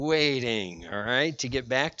Waiting, all right, to get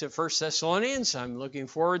back to 1 Thessalonians. I'm looking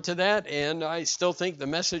forward to that, and I still think the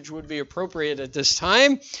message would be appropriate at this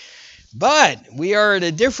time. But we are at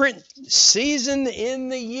a different season in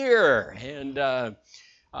the year, and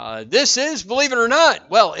this is, believe it or not,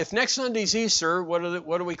 well, if next Sunday's Easter,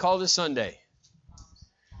 what do we call this Sunday?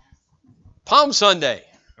 Palm Sunday,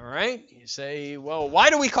 all right? You say, well, why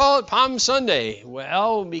do we call it Palm Sunday?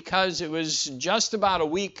 Well, because it was just about a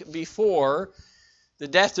week before the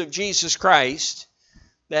death of Jesus Christ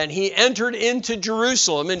that he entered into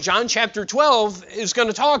Jerusalem. And John chapter 12 is going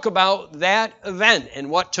to talk about that event and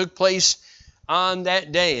what took place on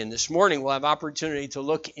that day. And this morning we'll have opportunity to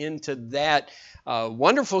look into that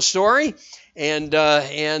wonderful story and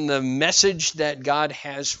the message that God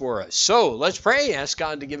has for us. So let's pray, ask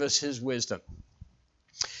God to give us his wisdom.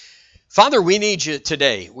 Father, we need you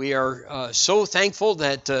today. We are so thankful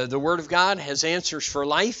that the Word of God has answers for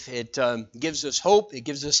life. It gives us hope. It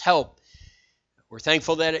gives us help. We're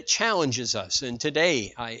thankful that it challenges us. And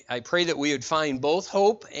today, I pray that we would find both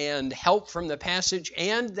hope and help from the passage,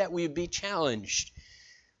 and that we would be challenged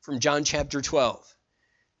from John chapter 12.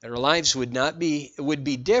 That our lives would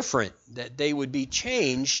be different, that they would be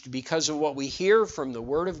changed because of what we hear from the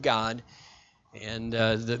Word of God, and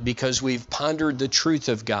because we've pondered the truth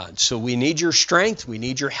of God. So we need your strength, we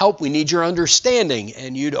need your help, we need your understanding,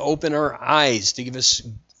 and you to open our eyes to give us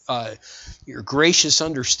your gracious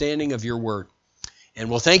understanding of your word. And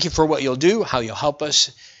we'll thank you for what you'll do, how you'll help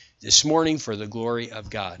us this morning for the glory of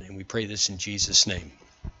God. And we pray this in Jesus' name.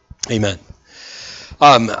 Amen.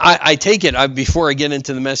 I take it, before I get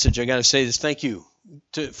into the message, I got to say this. Thank you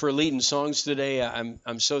for leading songs today.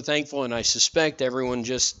 I'm so thankful, and I suspect everyone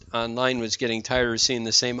just online was getting tired of seeing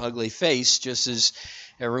the same ugly face, just as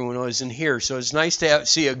everyone was in here. So it's nice to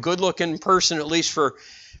see a good-looking person, at least for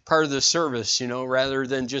part of the service, rather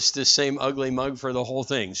than just this same ugly mug for the whole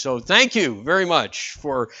thing. So thank you very much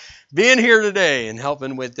for being here today and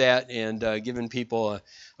helping with that, and giving people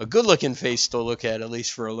a good-looking face to look at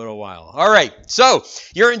least for a little while. All right, so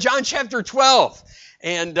you're in John chapter 12.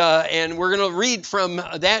 And we're going to read from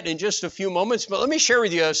that in just a few moments. But let me share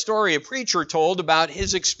with you a story a preacher told about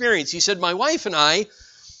his experience. He said, my wife and I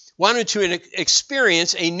wanted to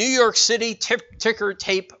experience a New York City ticker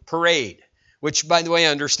tape parade, which, by the way,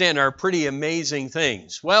 I understand are pretty amazing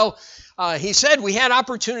things. Well, he said we had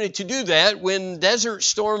opportunity to do that when Desert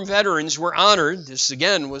Storm veterans were honored. This,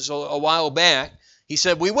 again, was a while back. He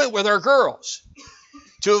said, we went with our girls.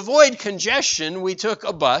 To avoid congestion, we took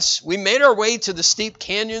a bus. We made our way to the steep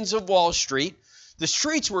canyons of Wall Street. The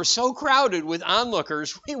streets were so crowded with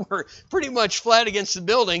onlookers, we were pretty much flat against the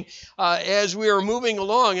building as we were moving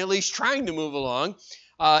along, at least trying to move along.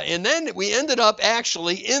 And then we ended up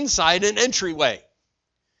actually inside an entryway.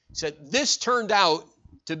 He said, this turned out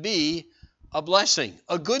to be a blessing,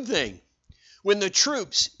 a good thing. When the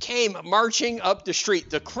troops came marching up the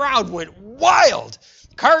street, the crowd went wild.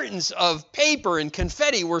 Cartons of paper and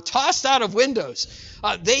confetti were tossed out of windows.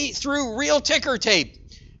 They threw real ticker tape.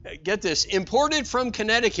 Get this, imported from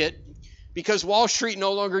Connecticut, because Wall Street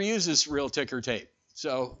no longer uses real ticker tape.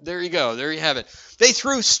 So there you go. There you have it. They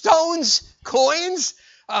threw stones, coins.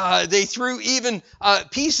 They threw even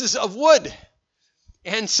pieces of wood.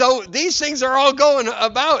 And so these things are all going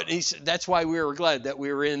about. He said, that's why we were glad that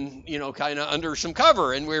we were in, kind of under some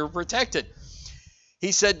cover and we were protected.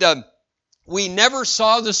 He said, we never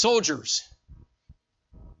saw the soldiers.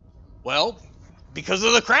 Well, because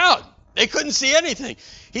of the crowd. They couldn't see anything.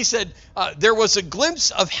 He said there was a glimpse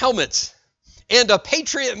of helmets and a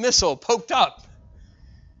Patriot missile poked up.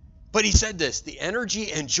 But he said this, the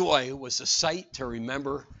energy and joy was a sight to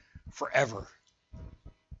remember forever.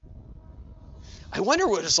 I wonder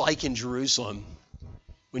what it's like in Jerusalem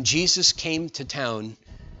when Jesus came to town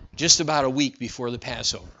just about a week before the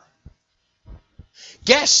Passover.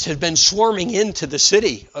 Guests had been swarming into the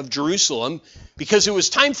city of Jerusalem because it was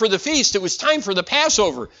time for the feast. It was time for the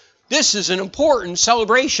Passover. This is an important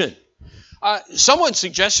celebration.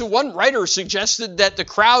 One writer suggested that the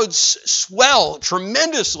crowds swell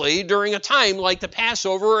tremendously during a time like the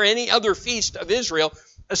Passover or any other feast of Israel,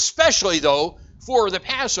 especially, though, for the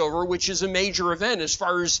Passover, which is a major event as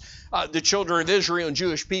far as the children of Israel and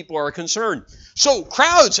Jewish people are concerned. So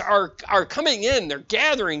crowds are coming in. They're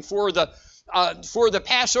gathering for the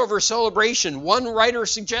Passover celebration. One writer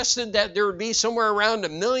suggested that there would be somewhere around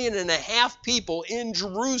 1.5 million people in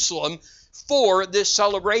Jerusalem for this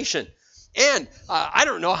celebration. And I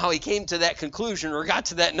don't know how he came to that conclusion or got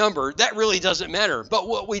to that number. That really doesn't matter. But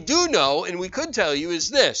what we do know, and we could tell you, is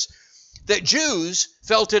this, that Jews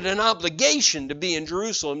felt it an obligation to be in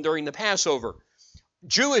Jerusalem during the Passover.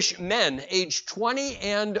 Jewish men aged 20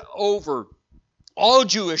 and over All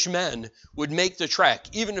Jewish men would make the trek,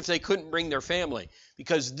 even if they couldn't bring their family,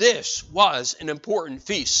 because this was an important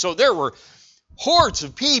feast. So there were hordes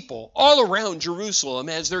of people all around Jerusalem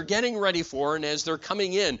as they're getting ready for and as they're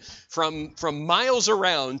coming in from miles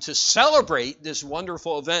around to celebrate this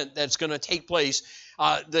wonderful event that's going to take place.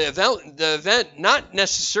 The event, not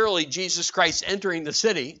necessarily Jesus Christ entering the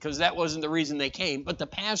city, because that wasn't the reason they came, but the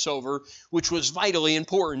Passover, which was vitally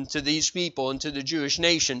important to these people and to the Jewish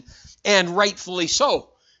nation, and rightfully so,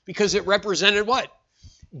 because it represented what?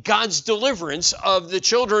 God's deliverance of the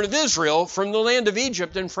children of Israel from the land of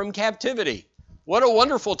Egypt and from captivity. What a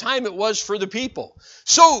wonderful time it was for the people.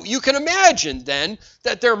 So you can imagine then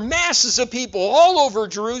that there are masses of people all over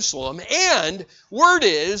Jerusalem, and word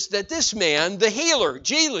is that this man, the healer,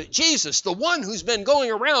 Jesus, the one who's been going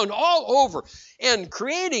around all over and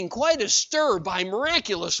creating quite a stir by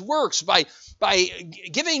miraculous works, by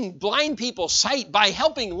giving blind people sight, by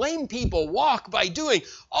helping lame people walk, by doing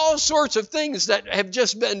all sorts of things that have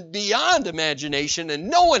just been beyond imagination and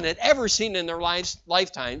no one had ever seen in their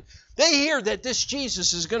lifetime. They hear that this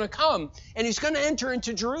Jesus is going to come and he's going to enter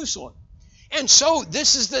into Jerusalem. And so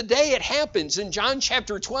this is the day it happens. In John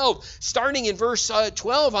chapter 12, starting in verse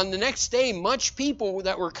 12, on the next day, much people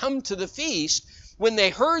that were come to the feast, when they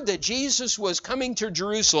heard that Jesus was coming to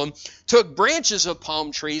Jerusalem, took branches of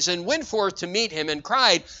palm trees and went forth to meet him and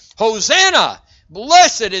cried, Hosanna!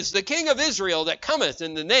 Blessed is the King of Israel that cometh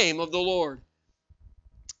in the name of the Lord.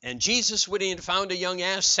 And Jesus, when he had found a young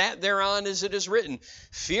ass, sat thereon, as it is written,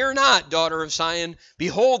 Fear not, daughter of Zion.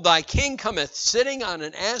 Behold, thy king cometh, sitting on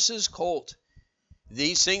an ass's colt.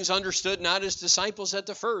 These things understood not his disciples at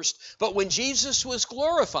the first. But when Jesus was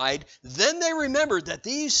glorified, then they remembered that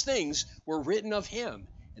these things were written of him,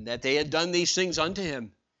 and that they had done these things unto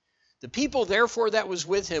him. The people, therefore, that was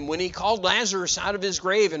with him, when he called Lazarus out of his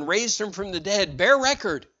grave and raised him from the dead, bear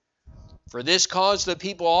record. For this cause the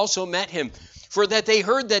people also met him, for that they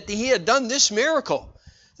heard that he had done this miracle.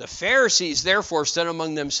 The Pharisees therefore said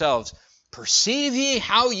among themselves, Perceive ye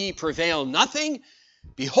how ye prevail nothing?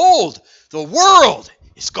 Behold, the world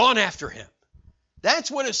is gone after him. That's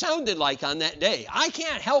what it sounded like on that day. I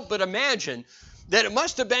can't help but imagine that it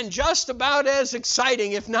must have been just about as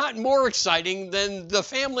exciting, if not more exciting, than the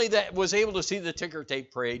family that was able to see the ticker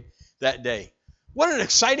tape parade that day. What an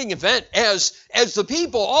exciting event as the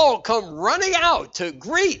people all come running out to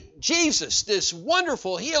greet Jesus, this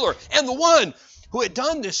wonderful healer, and the one who had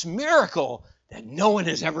done this miracle that no one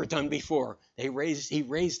has ever done before. He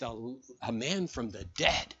raised a man from the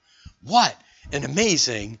dead. What an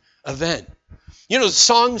amazing event. You know, the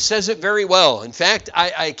song says it very well. In fact,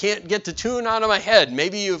 I can't get the tune out of my head.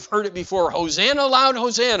 Maybe you've heard it before. Hosanna, loud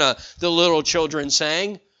Hosanna, the little children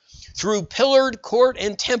sang. Through pillared court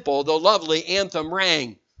and temple, the lovely anthem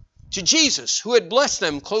rang. To Jesus, who had blessed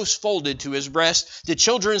them close folded to his breast, the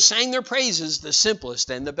children sang their praises, the simplest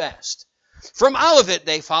and the best. From Olivet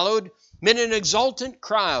they followed, mid an exultant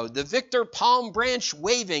crowd, the victor palm branch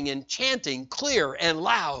waving and chanting clear and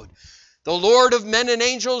loud. The Lord of men and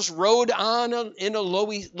angels rode on in a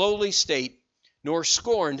lowly state, nor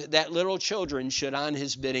scorned that little children should on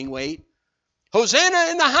his bidding wait.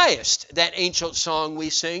 Hosanna in the highest, that ancient song we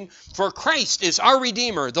sing, for Christ is our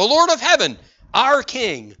Redeemer, the Lord of heaven, our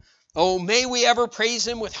King. Oh, may we ever praise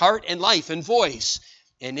him with heart and life and voice,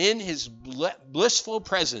 and in his blissful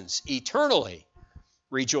presence eternally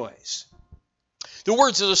rejoice. The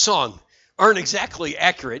words of the song aren't exactly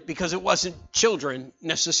accurate because it wasn't children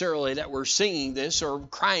necessarily that were singing this or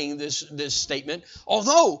crying this statement,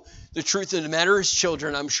 although the truth of the matter is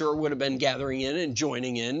children, I'm sure, would have been gathering in and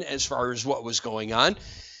joining in as far as what was going on.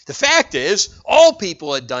 The fact is, all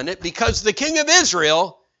people had done it because the King of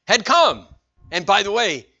Israel had come. And by the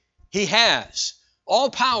way, he has. All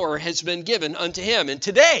power has been given unto him. And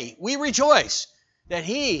today we rejoice that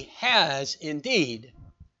he has indeed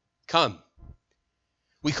come.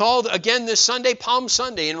 We called again this Sunday Palm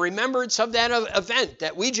Sunday in remembrance of that event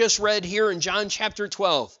that we just read here in John chapter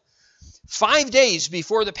 12. 5 days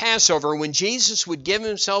before the Passover, when Jesus would give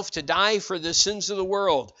himself to die for the sins of the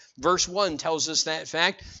world. Verse 1 tells us that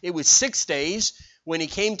fact. It was 6 days when he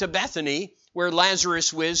came to Bethany, where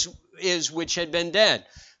Lazarus is, which had been dead.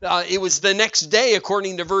 It was the next day,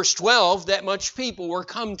 according to verse 12, that much people were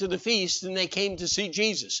come to the feast and they came to see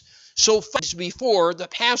Jesus. So 5 days before the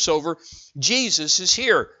Passover, Jesus is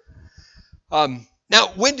here.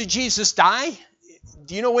 Now, when did Jesus die?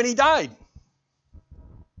 Do you know when he died?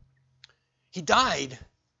 He died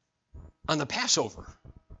on the Passover.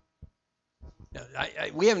 Now,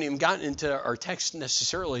 we haven't even gotten into our text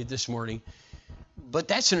necessarily this morning, but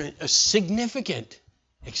that's a significant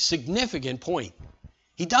point.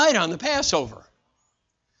 He died on the Passover.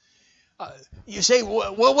 You say,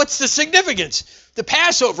 well, what's the significance? The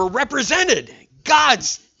Passover represented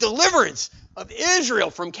God's deliverance of Israel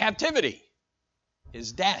from captivity.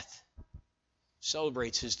 His death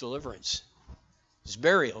celebrates his deliverance. His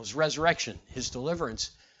burial, his resurrection, his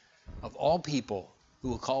deliverance of all people who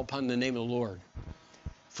will call upon the name of the Lord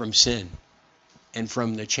from sin and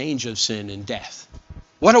from the change of sin and death.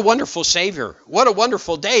 What a wonderful Savior. What a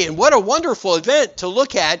wonderful day. And what a wonderful event to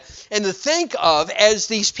look at and to think of as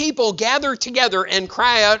these people gather together and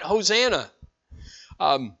cry out, Hosanna.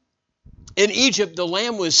 In Egypt, the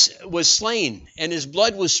lamb was slain and his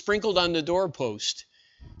blood was sprinkled on the doorpost.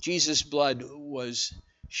 Jesus' blood was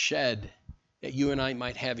shed that you and I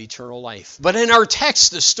might have eternal life. But in our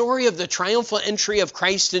text, the story of the triumphal entry of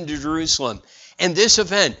Christ into Jerusalem and this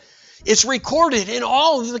event, it's recorded in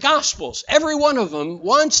all of the Gospels. Every one of them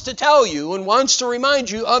wants to tell you and wants to remind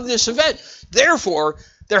you of this event. Therefore,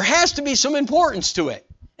 there has to be some importance to it.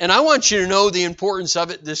 And I want you to know the importance of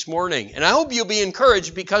it this morning. And I hope you'll be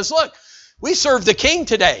encouraged because, look, we serve the King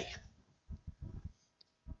today.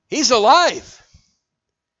 He's alive.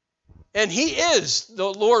 And he is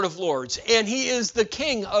the Lord of Lords, and he is the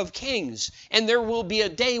King of Kings. And there will be a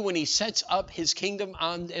day when he sets up his kingdom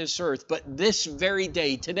on this earth. But this very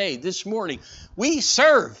day, today, this morning, we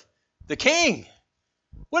serve the King.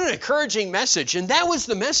 What an encouraging message. And that was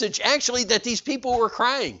the message, actually, that these people were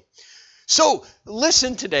crying. So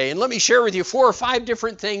listen today, and let me share with you 4 or 5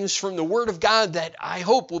 different things from the Word of God that I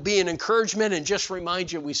hope will be an encouragement and just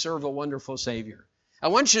remind you we serve a wonderful Savior. I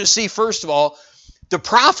want you to see, first of all, the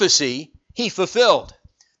prophecy he fulfilled.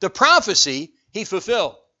 The prophecy he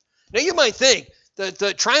fulfilled. Now you might think that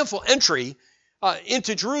the triumphal entry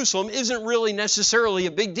into Jerusalem isn't really necessarily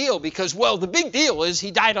a big deal because, well, the big deal is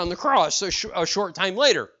he died on the cross a short time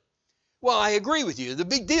later. Well, I agree with you. The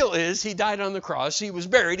big deal is he died on the cross, he was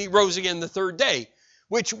buried, he rose again the 3rd day,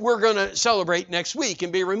 which we're going to celebrate next week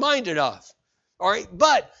and be reminded of. All right,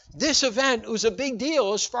 but this event was a big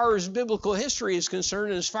deal as far as biblical history is concerned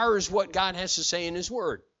and as far as what God has to say in his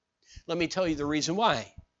Word. Let me tell you the reason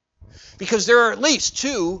why. Because there are at least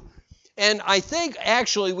 2, and I think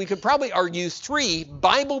actually we could probably argue 3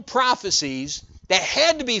 Bible prophecies that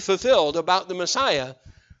had to be fulfilled about the Messiah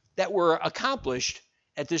that were accomplished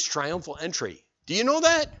at this triumphal entry. Do you know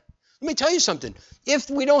that? Let me tell you something. If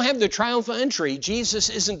we don't have the triumphal entry, Jesus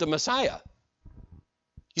isn't the Messiah.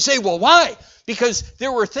 You say, well, why? Because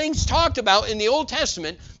there were things talked about in the Old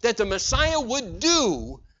Testament that the Messiah would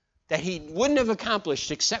do that he wouldn't have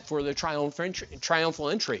accomplished except for the triumphal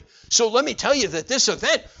entry. So let me tell you that this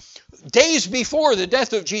event, days before the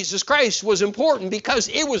death of Jesus Christ, was important because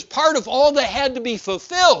it was part of all that had to be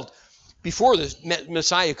fulfilled before the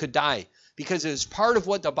Messiah could die. Because it is part of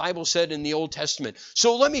what the Bible said in the Old Testament.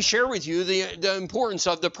 So let me share with you the importance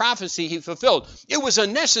of the prophecy he fulfilled. It was a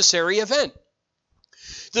necessary event.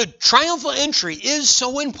 The triumphal entry is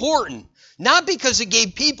so important, not because it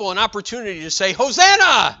gave people an opportunity to say,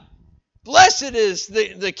 Hosanna! Blessed is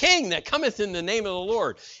the King that cometh in the name of the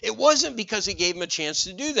Lord. It wasn't because he gave them a chance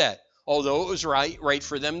to do that, although it was right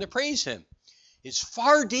for them to praise him. It's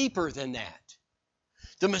far deeper than that.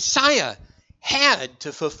 The Messiah had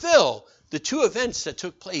to fulfill the 2 events that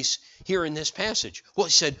took place here in this passage. Well,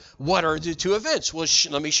 he said, what are the 2 events? Well,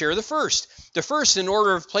 let me share the first. The first, in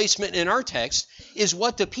order of placement in our text, is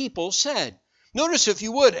what the people said. Notice, if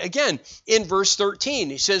you would, again, in verse 13,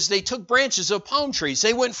 he says, they took branches of palm trees.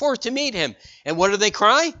 They went forth to meet him. And what did they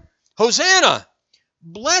cry? Hosanna!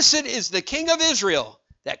 Blessed is the King of Israel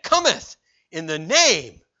that cometh in the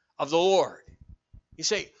name of the Lord. You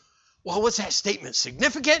say, well, what's that statement?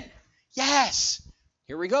 Significant? Yes.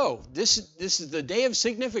 Here we go. This is the day of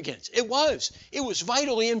significance. It was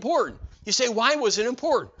vitally important. You say, why was it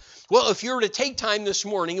important? Well, if you were to take time this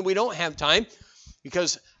morning, and we don't have time,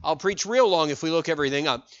 because I'll preach real long if we look everything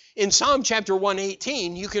up. In Psalm chapter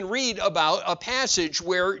 118, you can read about a passage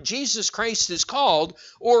where Jesus Christ is called,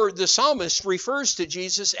 or the psalmist refers to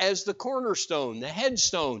Jesus as the cornerstone, the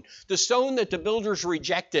headstone, the stone that the builders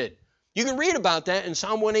rejected. You can read about that in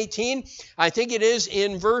Psalm 118. I think it is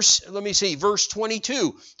in verse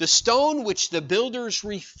 22. The stone which the builders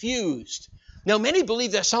refused. Now, many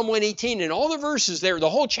believe that Psalm 118 and all the verses there, the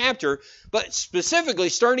whole chapter, but specifically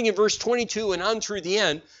starting in verse 22 and on through the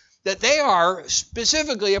end, that they are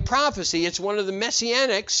specifically a prophecy. It's one of the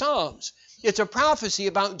messianic psalms. It's a prophecy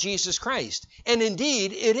about Jesus Christ. And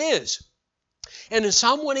indeed, it is. And in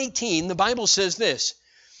Psalm 118, the Bible says this,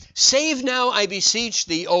 Save now, I beseech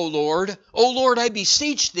thee, O Lord. O Lord, I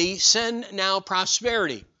beseech thee, send now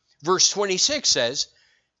prosperity. Verse 26 says,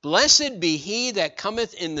 Blessed be he that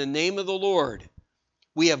cometh in the name of the Lord.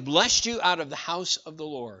 We have blessed you out of the house of the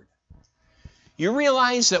Lord. You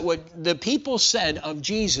realize that what the people said of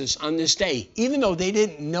Jesus on this day, even though they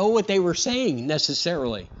didn't know what they were saying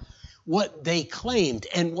necessarily, what they claimed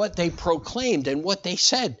and what they proclaimed and what they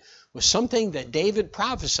said was something that David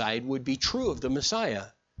prophesied would be true of the Messiah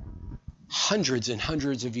hundreds and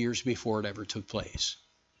hundreds of years before it ever took place.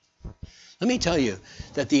 Let me tell you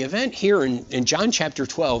that the event here in John chapter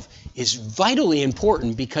 12 is vitally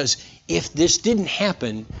important, because if this didn't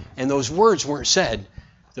happen and those words weren't said,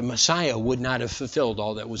 the Messiah would not have fulfilled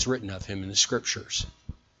all that was written of him in the Scriptures.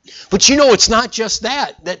 But you know, it's not just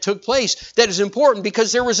that took place that is important,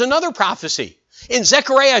 because there was another prophecy. In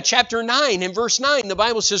Zechariah chapter 9, in verse 9, the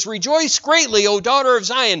Bible says, "Rejoice greatly, O daughter of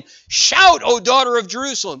Zion. Shout, O daughter of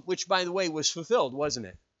Jerusalem," which, by the way, was fulfilled, wasn't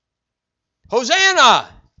it? Hosanna!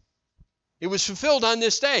 It was fulfilled on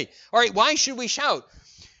this day. All right, why should we shout?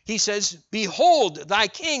 He says, "Behold, thy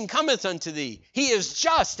king cometh unto thee. He is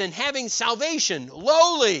just and having salvation,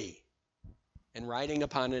 lowly, and riding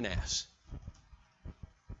upon an ass."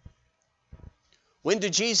 When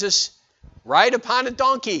did Jesus ride upon a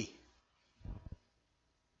donkey?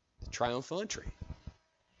 The triumphal entry.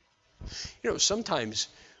 You know, sometimes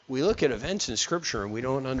we look at events in Scripture and we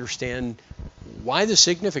don't understand why the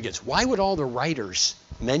significance. Why would all the writers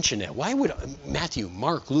mention it? Why would Matthew,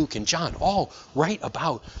 Mark, Luke, and John all write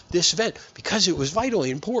about this event? Because it was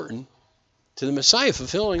vitally important to the Messiah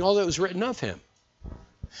fulfilling all that was written of him.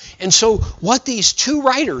 And so what these two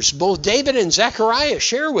writers, both David and Zechariah,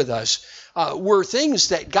 share with us were things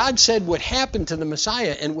that God said would happen to the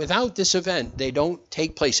Messiah, and without this event, they don't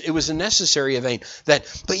take place. It was a necessary event.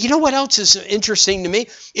 But you know what else is interesting to me?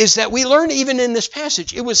 Is that we learn even in this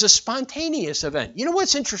passage, it was a spontaneous event. You know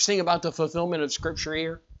what's interesting about the fulfillment of Scripture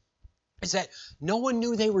here? Is that no one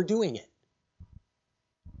knew they were doing it.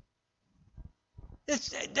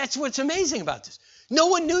 That's what's amazing about this. No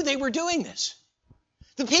one knew they were doing this.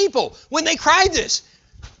 The people, when they cried this,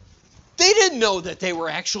 they didn't know that they were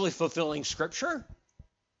actually fulfilling Scripture.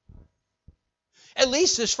 At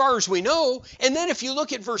least as far as we know. And then if you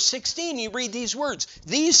look at verse 16, you read these words.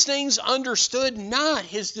 "These things understood not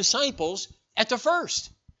his disciples at the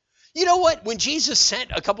first." You know what? When Jesus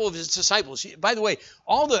sent a couple of his disciples, by the way,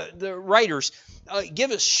 all the writers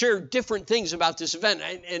share different things about this event.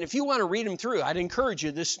 And if you want to read them through, I'd encourage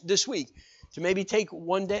you this week to maybe take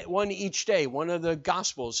one each day, one of the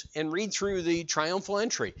Gospels, and read through the triumphal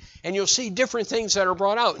entry. And you'll see different things that are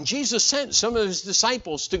brought out. And Jesus sent some of his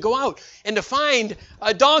disciples to go out and to find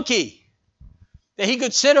a donkey that he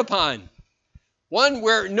could sit upon. One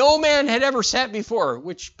where no man had ever sat before,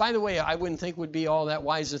 which, by the way, I wouldn't think would be all that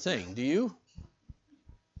wise a thing. Do you?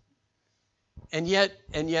 And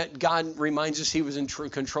yet God reminds us he was in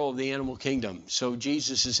control of the animal kingdom. So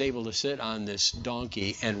Jesus is able to sit on this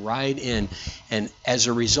donkey and ride in. And as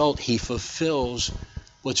a result, he fulfills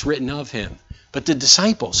what's written of him. But the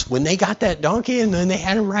disciples, when they got that donkey and then they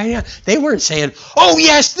had him riding out, they weren't saying, "Oh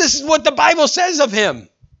yes, this is what the Bible says of him."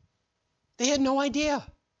 They had no idea.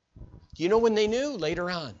 Do you know when they knew? Later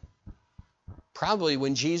on. Probably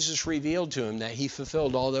when Jesus revealed to him that he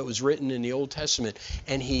fulfilled all that was written in the Old Testament,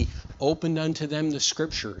 and he opened unto them the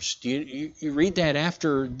Scriptures. Do you read that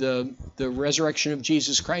after the resurrection of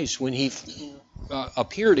Jesus Christ, when he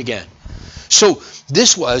appeared again. So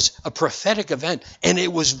this was a prophetic event, and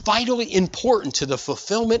it was vitally important to the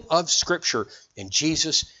fulfillment of Scripture, and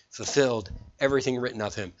Jesus fulfilled everything written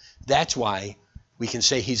of him. That's why we can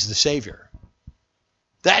say he's the Savior.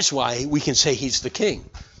 That's why we can say he's the King.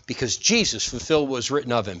 Because Jesus fulfilled what was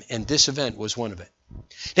written of him, and this event was one of it.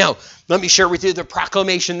 Now, let me share with you the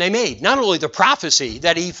proclamation they made. Not only the prophecy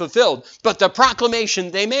that he fulfilled, but the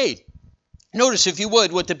proclamation they made. Notice, if you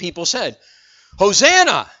would, what the people said.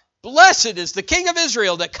 "Hosanna! Blessed is the King of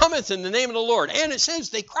Israel that cometh in the name of the Lord." And it says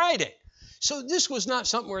they cried it. So this was not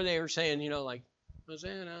something where they were saying, like,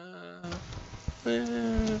 "Hosanna,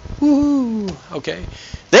 woo." Okay.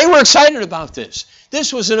 They were excited about this.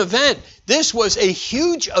 This was an event. This was a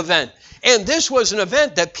huge event. And this was an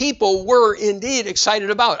event that people were indeed excited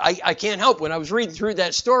about. I can't help when I was reading through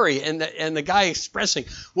that story and the guy expressing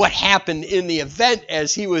what happened in the event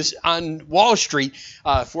as he was on Wall Street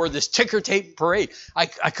for this ticker tape parade. I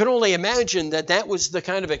could only imagine that was the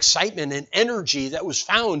kind of excitement and energy that was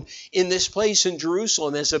found in this place in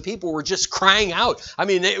Jerusalem as the people were just crying out. I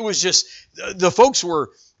mean, it was just, the folks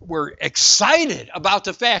were excited about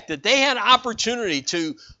the fact that they had an opportunity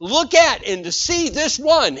to look at and to see this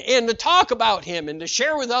one and to talk about him and to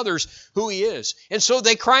share with others who he is. And so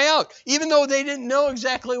they cry out, even though they didn't know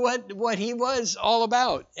exactly what he was all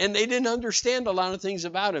about, and they didn't understand a lot of things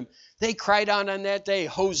about him. They cried out on that day,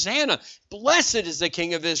 "Hosanna, blessed is the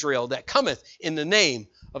King of Israel that cometh in the name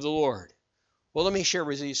of the Lord." Well, let me share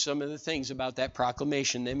with you some of the things about that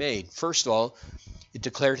proclamation they made. First of all, it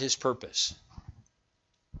declared his purpose.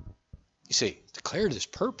 You see, declared his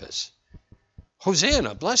purpose.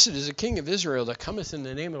 Hosanna, blessed is the King of Israel that cometh in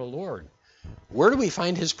the name of the Lord. Where do we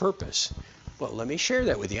find his purpose? Well, let me share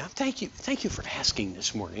that with you. Thank you for asking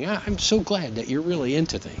this morning. I'm so glad that you're really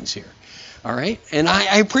into things here. All right? And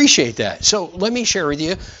I appreciate that. So let me share with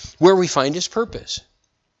you where we find his purpose.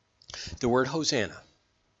 The word Hosanna.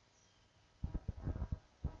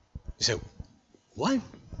 You say, what?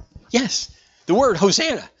 Yes, the word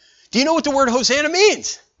Hosanna. Do you know what the word Hosanna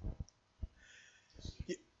means?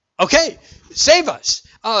 Okay, save us.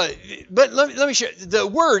 But let me share. The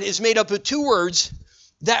word is made up of two words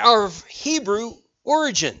that are of Hebrew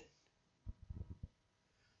origin.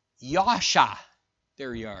 Yasha.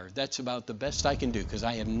 There you are. That's about the best I can do because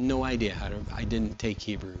I have no idea I didn't take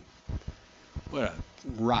Hebrew. What a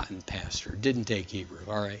rotten pastor. Didn't take Hebrew.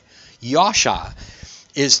 All right. Yasha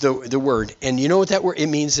is the word. And you know what that word, it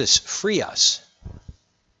means this, free us.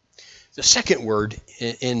 The second word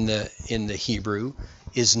in the Hebrew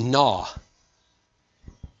is na.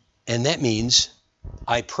 And that means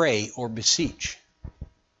I pray or beseech.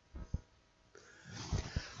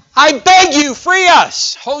 I beg you, free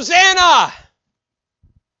us. Hosanna.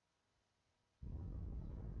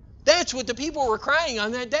 That's what the people were crying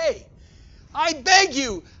on that day. I beg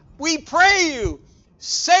you, we pray you,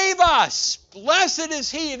 save us. Blessed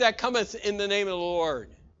is he that cometh in the name of the Lord.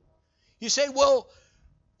 You say, well,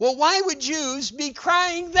 why would Jews be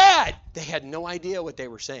crying that? They had no idea what they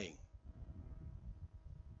were saying.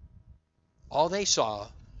 All they saw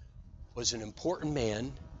was an important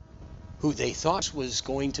man who they thought was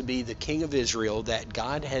going to be the king of Israel that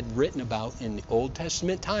God had written about in the Old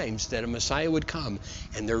Testament times, that a Messiah would come.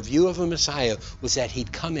 And their view of a Messiah was that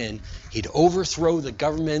he'd come in, he'd overthrow the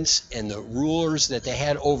governments and the rulers that they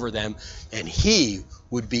had over them, and he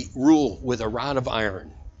would rule with a rod of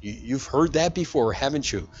iron. You've heard that before,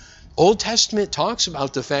 haven't you? Old Testament talks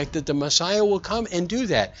about the fact that the Messiah will come and do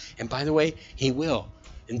that. And by the way, he will.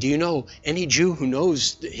 And do you know, any Jew who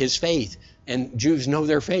knows his faith, and Jews know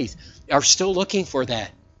their faith, are still looking for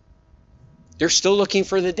that. They're still looking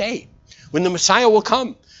for the day when the Messiah will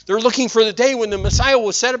come. They're looking for the day when the Messiah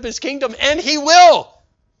will set up his kingdom, and he will.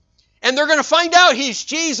 And they're going to find out he's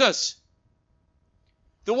Jesus,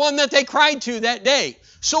 the one that they cried to that day.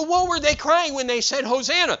 So what were they crying when they said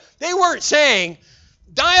Hosanna? They weren't saying,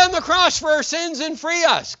 die on the cross for our sins and free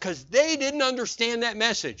us, because they didn't understand that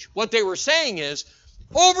message. What they were saying is,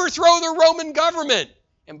 overthrow the Roman government.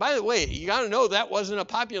 And by the way, you got to know that wasn't a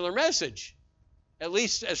popular message, at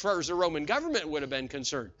least as far as the Roman government would have been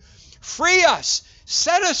concerned. Free us,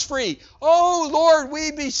 set us free. Oh Lord,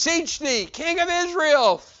 we beseech thee, King of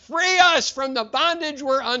Israel, free us from the bondage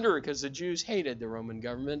we're under. Because the Jews hated the Roman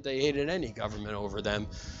government. They hated any government over them.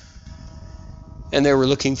 And they were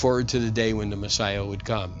looking forward to the day when the Messiah would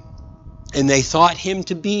come. And they thought him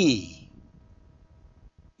to be.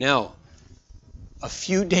 Now, a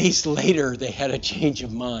few days later, they had a change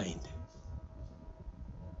of mind.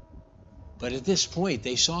 But at this point,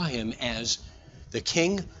 they saw him as the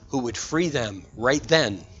king who would free them right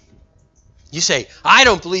then. You say, I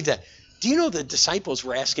don't believe that. Do you know the disciples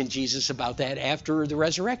were asking Jesus about that after the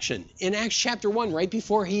resurrection? In Acts chapter 1, right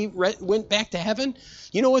before he went back to heaven,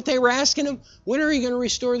 you know what they were asking him? When are you going to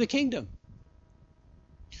restore the kingdom?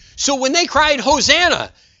 So when they cried,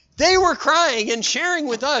 Hosanna, they were crying and sharing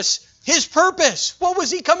with us his purpose. What was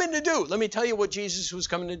he coming to do? Let me tell you what Jesus was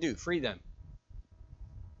coming to do. Free them.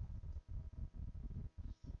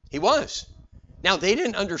 He was. Now, they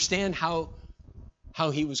didn't understand how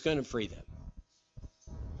he was going to free them.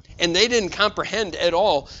 And they didn't comprehend at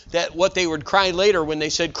all that what they would cry later when they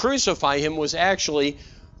said crucify him was actually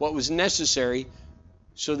what was necessary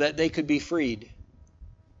so that they could be freed.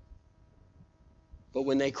 But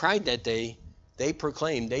when they cried that day, they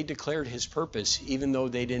proclaimed, they declared his purpose, even though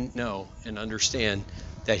they didn't know and understand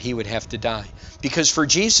that he would have to die. Because for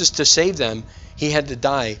Jesus to save them, he had to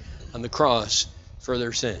die on the cross for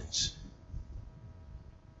their sins.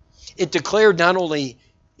 It declared not only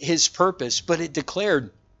his purpose, but it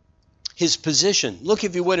declared his position. Look,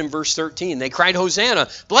 if you would, in verse 13. They cried, Hosanna,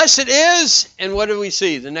 blessed is, and what do we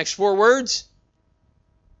see? The next four words?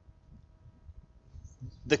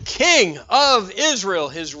 The King of Israel,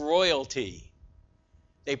 his royalty.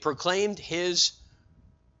 They proclaimed his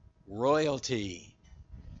royalty.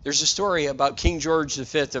 There's a story about King George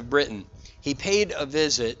V of Britain. He paid a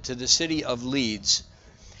visit to the city of Leeds.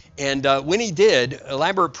 And when he did,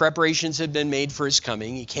 elaborate preparations had been made for his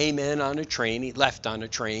coming. He came in on a train. He left on a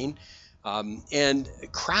train. And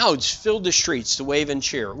crowds filled the streets to wave and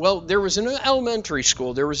cheer. Well, there was an elementary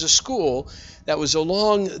school. There was a school that was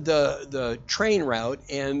along the train route,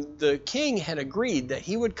 and the king had agreed that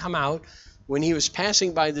he would come out when he was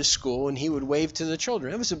passing by this school and he would wave to the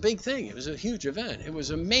children. It was a big thing. It was a huge event. It was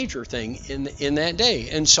a major thing in that day.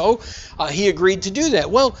 And so he agreed to do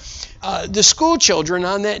that. Well, the school children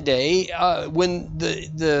on that day, when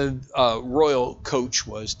the royal coach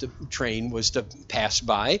train was to pass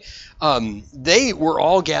by, they were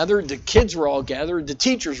all gathered, the kids were all gathered, the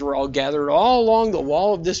teachers were all gathered all along the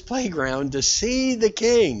wall of this playground to see the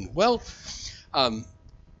king. Well,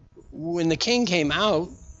 when the king came out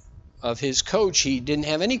of his coach, he didn't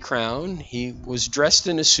have any crown. He was dressed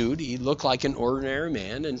in a suit. He looked like an ordinary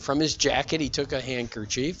man. And from his jacket, he took a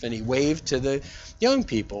handkerchief and he waved to the young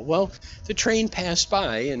people. Well, the train passed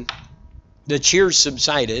by and the cheers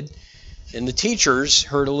subsided, and the teachers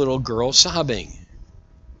heard a little girl sobbing.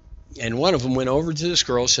 And one of them went over to this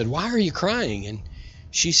girl and said, "Why are you crying?" And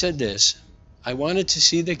she said this, "I wanted to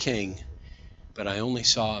see the king, but I only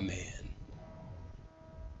saw a man."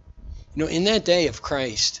 You know, in that day of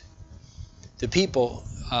Christ, the people,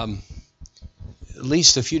 at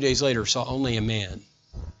least a few days later, saw only a man.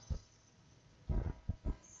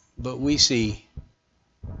 But we see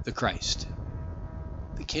the Christ,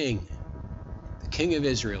 the King of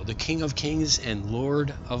Israel, the King of kings and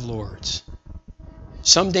Lord of lords.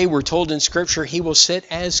 Someday we're told in Scripture he will sit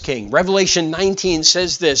as king. Revelation 19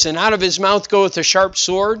 says this, "And out of his mouth goeth a sharp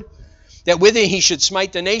sword, that with it he should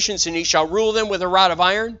smite the nations, and he shall rule them with a rod of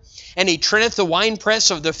iron. And he treadeth the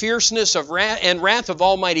winepress of the fierceness of wrath of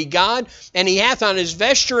Almighty God. And he hath on his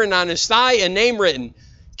vesture and on his thigh a name written,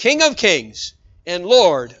 King of kings and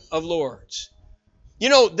Lord of lords." You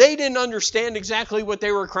know, they didn't understand exactly what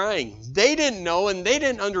they were crying. They didn't know and they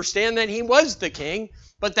didn't understand that he was the king,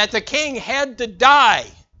 but that the king had to die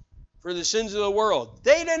for the sins of the world.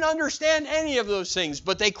 They didn't understand any of those things,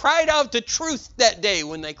 but they cried out the truth that day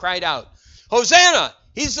when they cried out, "Hosanna!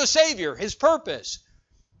 He's the Savior, his purpose.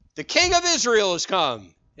 The King of Israel has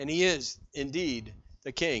come." And he is indeed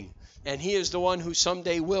the King. And he is the one who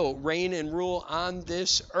someday will reign and rule on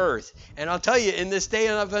this earth. And I'll tell you, in this day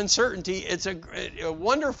of uncertainty, it's a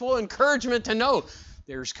wonderful encouragement to know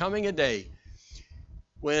there's coming a day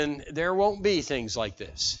when there won't be things like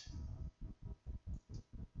this.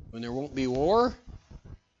 When there won't be war,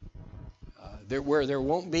 where there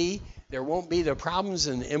won't be the problems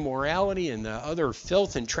and the immorality and the other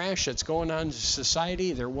filth and trash that's going on in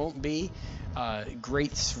society. There won't be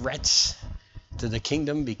great threats to the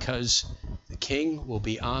kingdom, because the king will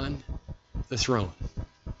be on the throne.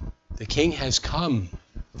 The king has come,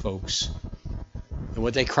 folks. And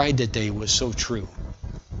what they cried that day was so true.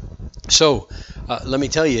 So, let me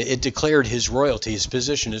tell you, it declared his royalty, his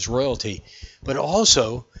position as royalty. But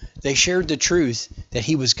also, they shared the truth that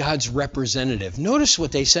he was God's representative. Notice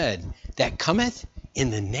what they said, "That cometh in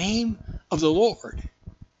the name of the Lord."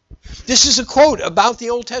 This is a quote about the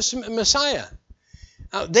Old Testament Messiah.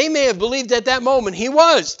 They may have believed at that moment he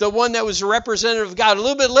was the one that was a representative of God. A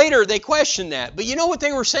little bit later, they questioned that. But you know what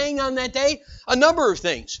they were saying on that day? A number of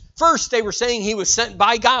things. First, they were saying he was sent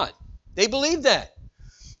by God. They believed that.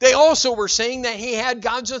 They also were saying that he had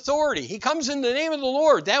God's authority. He comes in the name of the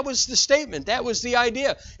Lord. That was the statement. That was the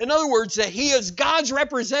idea. In other words, that he is God's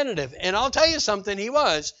representative. And I'll tell you something, he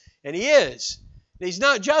was, and he is. He's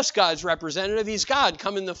not just God's representative. He's God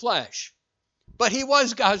come in the flesh. But he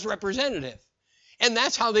was God's representative. And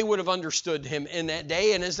that's how they would have understood him in that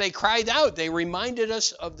day. And as they cried out, they reminded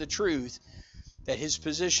us of the truth that his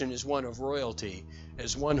position is one of royalty,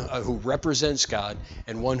 as one who represents God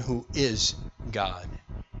and one who is God.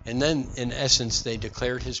 And then, in essence, they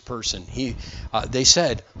declared his person. They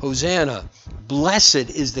said, "Hosanna, blessed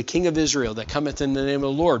is the King of Israel that cometh in the name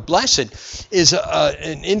of the Lord." Blessed is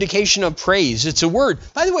an indication of praise. It's a word.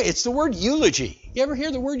 By the way, it's the word eulogy. You ever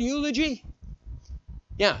hear the word eulogy?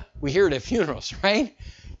 Yeah, we hear it at funerals, right?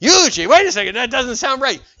 Eulogy. Wait a second, that doesn't sound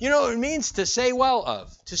right. You know what it means? To say well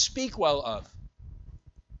of, to speak well of.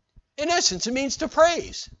 In essence, it means to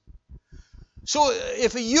praise. So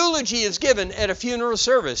if a eulogy is given at a funeral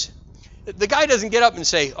service, the guy doesn't get up and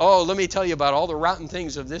say, "Oh, let me tell you about all the rotten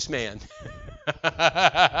things of this man."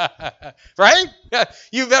 Right?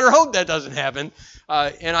 You better hope that doesn't happen.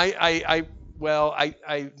 And I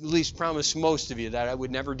at least promise most of you that I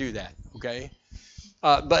would never do that, okay?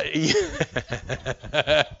 But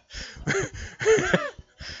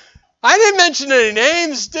I didn't mention any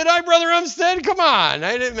names, did I, Brother Umstead? Come on,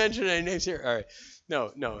 I didn't mention any names here. All right.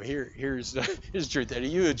 No. Here's the truth. At a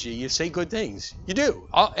eulogy, you say good things. You do.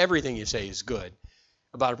 Everything you say is good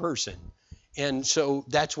about a person. And so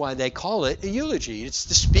that's why they call it a eulogy. It's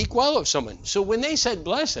to speak well of someone. So when they said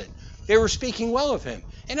blessed, they were speaking well of him.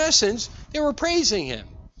 In essence, they were praising him.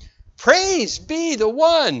 Praise be the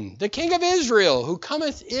one, the King of Israel, who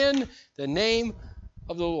cometh in the name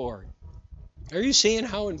of the Lord. Are you seeing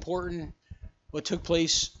how important what took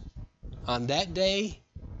place on that day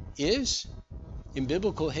is in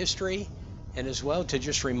biblical history, and as well to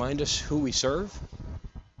just remind us who we serve?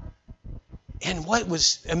 And what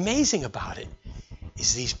was amazing about it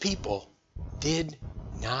is these people did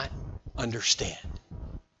not understand.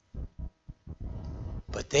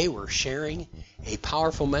 But they were sharing a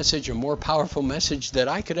powerful message, a more powerful message that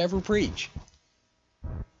I could ever preach.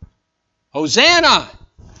 Hosanna!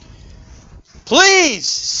 Please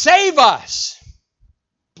save us!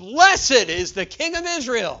 Blessed is the King of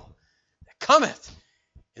Israel that cometh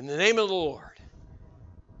in the name of the Lord.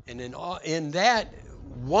 And in that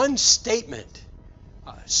one statement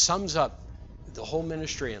sums up the whole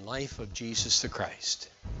ministry and life of Jesus the Christ,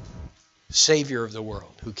 Savior of the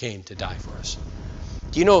world, who came to die for us.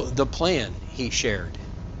 Do you know the plan he shared?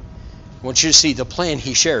 I want you to see the plan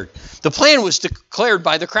he shared. The plan was declared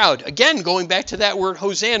by the crowd. Again, going back to that word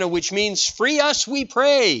Hosanna, which means free us, we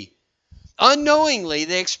pray. Unknowingly,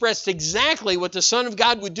 they expressed exactly what the Son of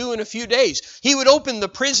God would do in a few days. He would open the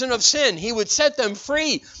prison of sin. He would set them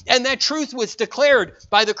free. And that truth was declared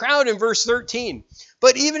by the crowd in verse 13.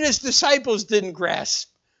 But even his disciples didn't grasp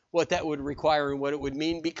what that would require and what it would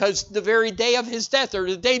mean, because the very day of his death, or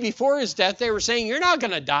the day before his death, they were saying, you're not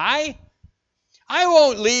going to die. I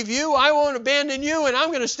won't leave you. I won't abandon you, and I'm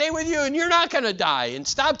going to stay with you, and you're not going to die. And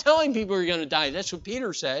stop telling people you're going to die. That's what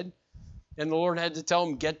Peter said. And the Lord had to tell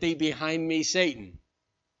him, get thee behind me, Satan.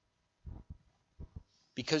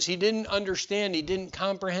 Because he didn't understand, he didn't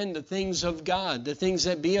comprehend the things of God, the things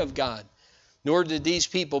that be of God. Nor did these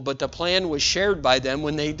people, but the plan was shared by them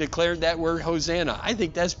when they declared that word Hosanna. I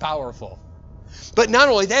think that's powerful. But not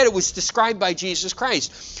only that, it was described by Jesus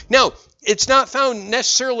Christ. Now, it's not found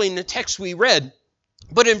necessarily in the text we read,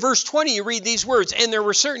 but in verse 20 you read these words, and there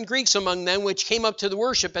were certain Greeks among them which came up to the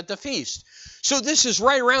worship at the feast. So this is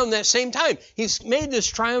right around that same time. He's made this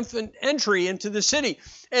triumphant entry into the city,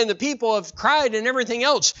 and the people have cried and everything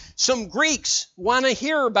else. Some Greeks want to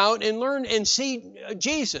hear about and learn and see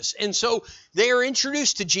Jesus. And so they are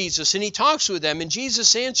introduced to Jesus, and he talks with them. And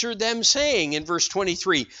Jesus answered them, saying in verse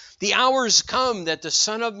 23, the hour is come that the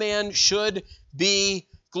Son of Man should be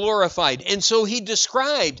glorified. And so he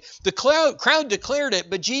described, the crowd declared it,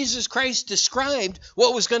 but Jesus Christ described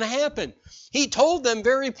what was going to happen. He told them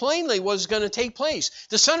very plainly what was going to take place.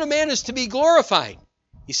 The Son of Man is to be glorified.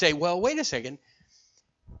 You say, well, wait a second.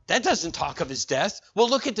 That doesn't talk of his death. Well,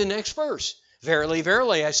 look at the next verse. Verily,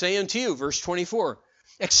 verily, I say unto you, verse 24,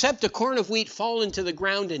 except a corn of wheat fall into the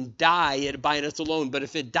ground and die, it abideth alone. But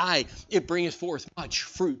if it die, it bringeth forth much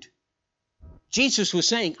fruit. Jesus was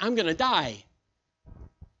saying, I'm going to die.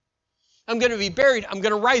 I'm going to be buried. I'm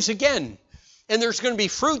going to rise again. And there's going to be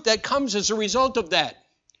fruit that comes as a result of that.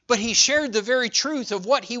 But he shared the very truth of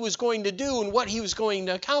what he was going to do and what he was going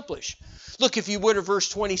to accomplish. Look, if you would, at verse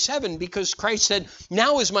 27, because Christ said,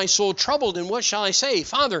 now is my soul troubled, and what shall I say?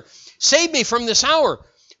 Father, save me from this hour.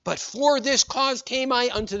 But for this cause came I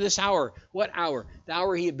unto this hour. What hour? The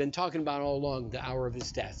hour he had been talking about all along, the hour of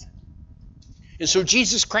his death. And so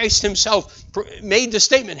Jesus Christ himself made the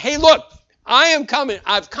statement, hey, look, I am coming.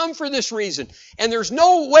 I've come for this reason. And there's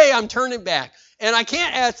no way I'm turning back. And I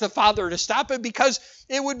can't ask the Father to stop it because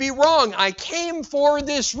it would be wrong. I came for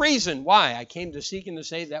this reason. Why? I came to seek and to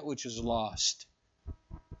save that which is lost.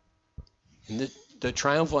 And the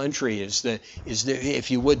triumphal entry is the, if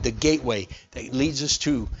you would, the gateway that leads us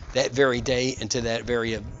to that very day and to that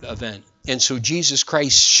very event. And so Jesus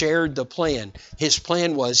Christ shared the plan. His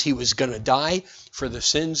plan was he was going to die for the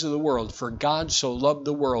sins of the world. For God so loved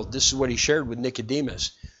the world. This is what he shared with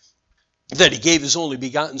Nicodemus. That he gave his only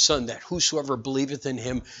begotten Son, that whosoever believeth in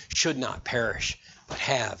him should not perish, but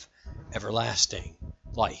have everlasting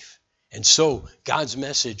life. And so God's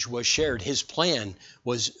message was shared. His plan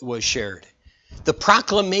was shared. The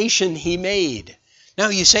proclamation he made. Now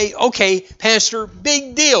you say, okay, Pastor,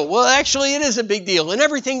 big deal. Well, actually it is a big deal. And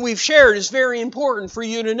everything we've shared is very important for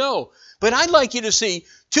you to know. But I'd like you to see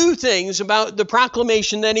two things about the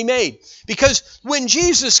proclamation that he made. Because when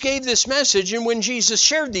Jesus gave this message and when Jesus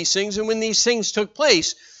shared these things and when these things took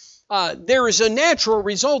place, there is a natural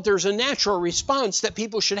result, there's a natural response that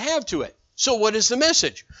people should have to it. So what is the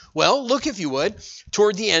message? Well, look, if you would,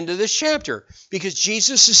 toward the end of this chapter, because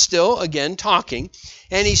Jesus is still, again, talking,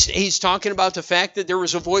 and he's talking about the fact that there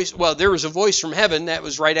was a voice from heaven. That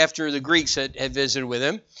was right after the Greeks had visited with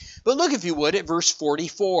him. But look, if you would, at verse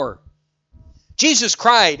 44. Jesus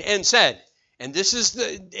cried and said, And this is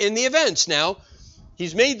in the events now.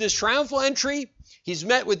 He's made this triumphal entry. He's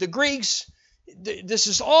met with the Greeks. This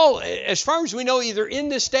is all, as far as we know, either in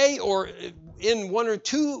this day or in 1 or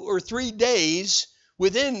 2 or 3 days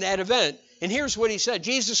within that event. And here's what he said.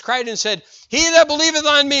 Jesus cried and said, "He that believeth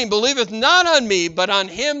on me believeth not on me, but on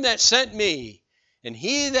him that sent me. And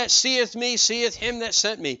he that seeth me seeth him that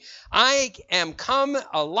sent me. I am come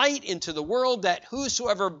a light into the world, that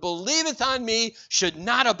whosoever believeth on me should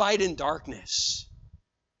not abide in darkness.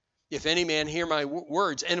 If any man hear my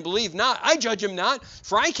words and believe not, I judge him not.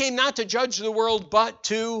 For I came not to judge the world, but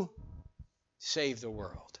to save the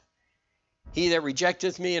world. He that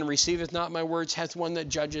rejecteth me and receiveth not my words hath one that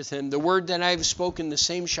judgeth him. The word that I have spoken, the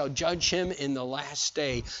same shall judge him in the last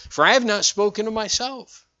day. For I have not spoken of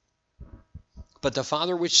myself, but the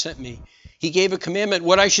Father which sent me. He gave a commandment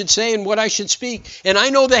what I should say and what I should speak. And I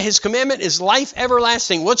know that his commandment is life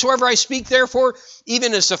everlasting. Whatsoever I speak, therefore,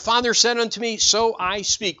 even as the Father said unto me, so I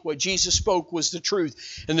speak." What Jesus spoke was the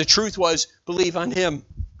truth. And the truth was, believe on him.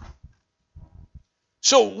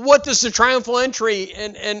 So what does the triumphal entry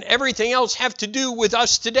and everything else have to do with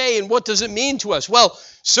us today? And what does it mean to us? Well,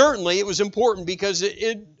 certainly it was important because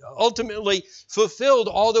it ultimately fulfilled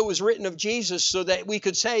all that was written of Jesus so that we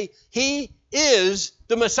could say he is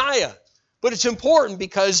the Messiah. But it's important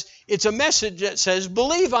because it's a message that says,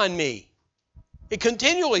 believe on me. It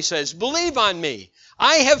continually says, believe on me.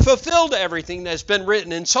 I have fulfilled everything that's been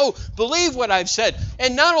written, and so believe what I've said.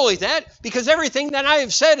 And not only that, because everything that I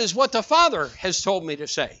have said is what the Father has told me to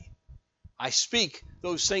say. I speak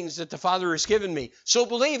those things that the Father has given me. So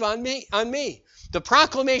believe on me. The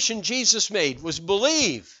proclamation Jesus made was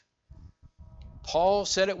believe. Paul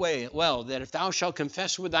said it well, that if thou shalt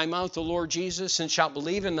confess with thy mouth the Lord Jesus, and shalt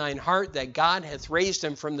believe in thine heart that God hath raised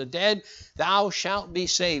him from the dead, thou shalt be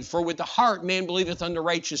saved. For with the heart man believeth unto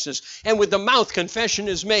righteousness, and with the mouth confession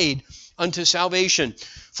is made unto salvation.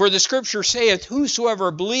 For the Scripture saith, whosoever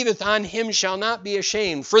believeth on him shall not be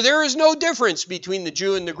ashamed. For there is no difference between the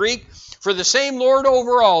Jew and the Greek, for the same Lord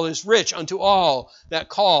over all is rich unto all that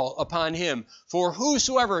call upon him. For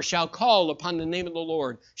whosoever shall call upon the name of the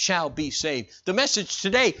Lord shall be saved. The message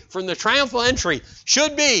today from the triumphal entry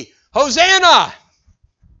should be, Hosanna!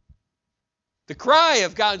 The cry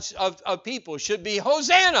of people should be,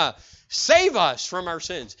 Hosanna! Save us from our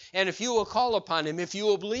sins. And if you will call upon him, if you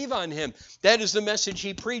will believe on him, that is the message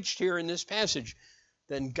he preached here in this passage.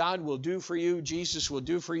 Then God will do for you, Jesus will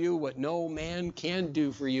do for you what no man can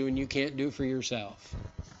do for you and you can't do for yourself.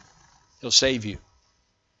 He'll save you.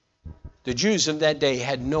 The Jews of that day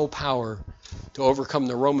had no power to overcome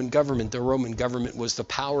the Roman government. The Roman government was the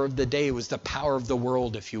power of the day. It was the power of the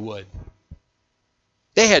world, if you would.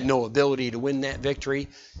 They had no ability to win that victory.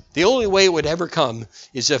 The only way it would ever come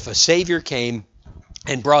is if a Savior came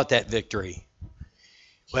and brought that victory.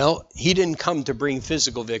 Well, he didn't come to bring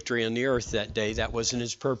physical victory on the earth that day. That wasn't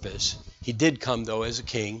his purpose. He did come, though, as a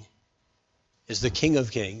king, as the King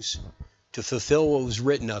of Kings, to fulfill what was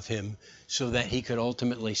written of him so that he could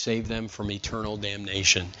ultimately save them from eternal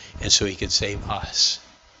damnation and so he could save us.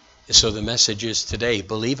 And so the message is today,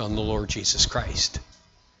 believe on the Lord Jesus Christ.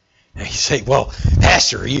 And you say, well,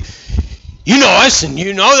 Pastor, you know us and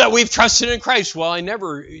you know that we've trusted in Christ. Well, I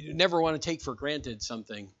never want to take for granted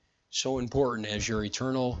something so important as your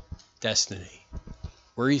eternal destiny.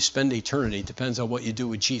 Where you spend eternity depends on what you do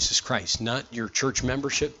with Jesus Christ, not your church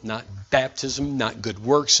membership, not baptism, not good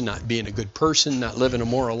works, not being a good person, not living a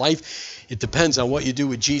moral life. It depends on what you do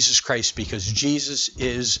with Jesus Christ because Jesus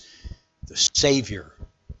is the Savior.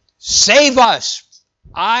 Save us,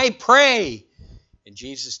 I pray. And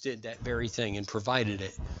Jesus did that very thing and provided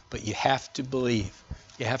it. But you have to believe,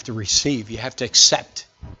 you have to receive, you have to accept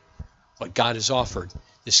what God has offered,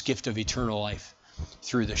 this gift of eternal life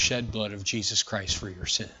through the shed blood of Jesus Christ for your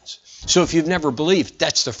sins. So if you've never believed,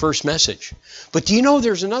 that's the first message. But do you know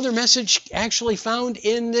there's another message actually found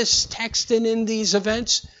in this text and in these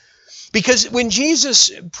events? Because when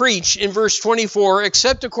Jesus preached in verse 24,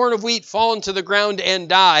 except a corn of wheat fall into the ground and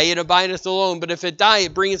die, it abideth alone, but if it die,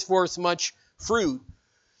 it bringeth forth much fruit.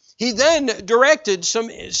 He then directed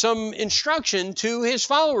some instruction to his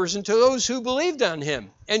followers and to those who believed on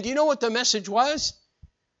him. And do you know what the message was?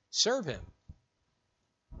 Serve him.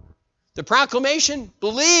 The proclamation,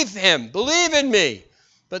 believe him, believe in me.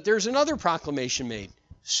 But there's another proclamation made,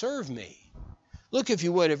 serve me. Look, if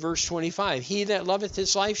you would, at verse 25. He that loveth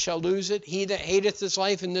his life shall lose it. He that hateth his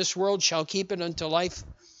life in this world shall keep it unto life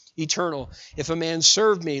eternal. If a man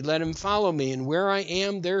serve me, let him follow me. And where I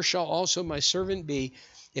am, there shall also my servant be.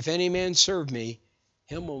 If any man serve me,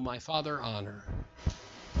 him will my Father honor.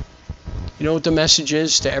 You know what the message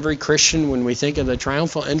is to every Christian when we think of the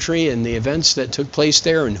triumphal entry and the events that took place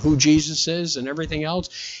there and who Jesus is and everything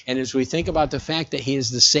else? And as we think about the fact that he is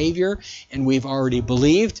the Savior and we've already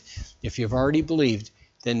believed, if you've already believed,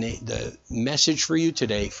 then the message for you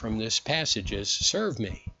today from this passage is, serve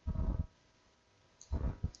me.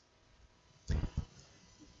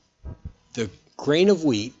 The grain of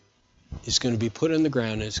wheat is going to be put in the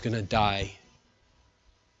ground and it's going to die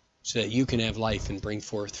so that you can have life and bring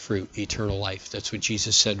forth fruit, eternal life. That's what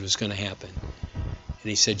Jesus said was going to happen. And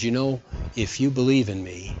he said, you know, if you believe in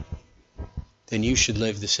me, then you should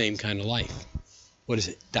live the same kind of life. What is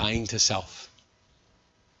it? Dying to self.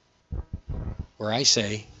 Where I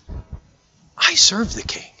say, I serve the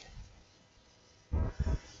King.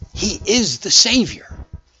 He is the Savior.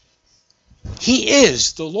 He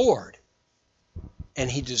is the Lord. And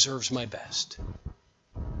he deserves my best.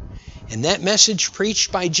 And that message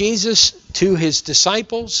preached by Jesus to his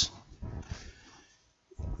disciples,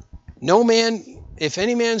 no man, if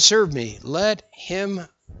any man serve me, let him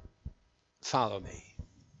follow me.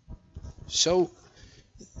 So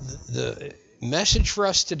the message for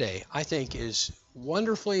us today, I think, is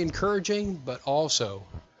wonderfully encouraging, but also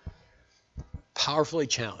powerfully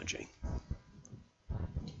challenging.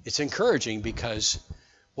 It's encouraging because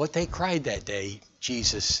what they cried that day,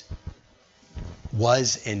 Jesus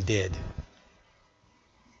was and did.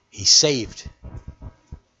 He saved.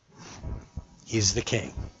 He is the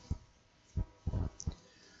King.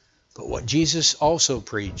 But what Jesus also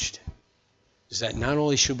preached is that not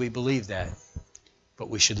only should we believe that, but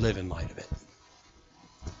we should live in light of it.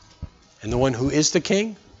 And the one who is the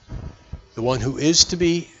King, the one who is to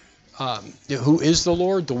be, who is the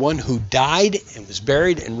Lord, the one who died and was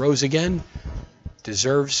buried and rose again,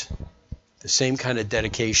 deserves the same kind of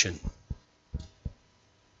dedication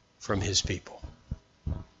from his people.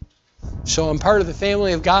 So I'm part of the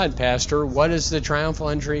family of God, Pastor. What does the triumphal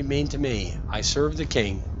entry mean to me? I serve the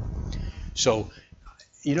King. So,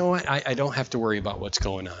 you know what? I don't have to worry about what's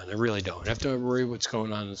going on. I really don't. I have to worry what's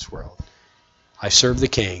going on in this world. I serve the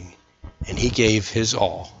King, and he gave his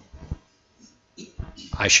all.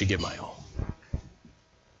 I should give my all.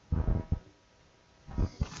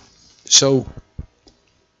 So,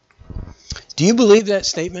 do you believe that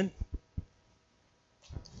statement?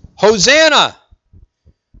 Hosanna!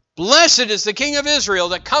 Blessed is the King of Israel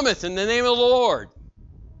that cometh in the name of the Lord.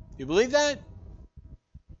 You believe that?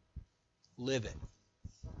 Live it.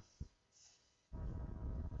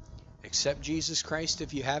 Accept Jesus Christ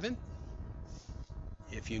if you haven't.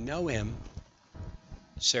 If you know him,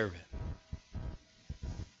 serve him.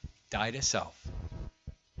 Die to self.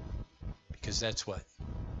 Because that's what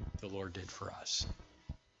the Lord did for us.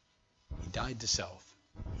 He died to self.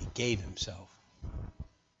 He gave himself.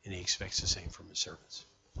 And he expects the same from his servants.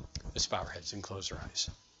 Let's bow our heads and close our eyes.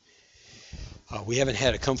 We haven't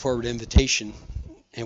had a come forward invitation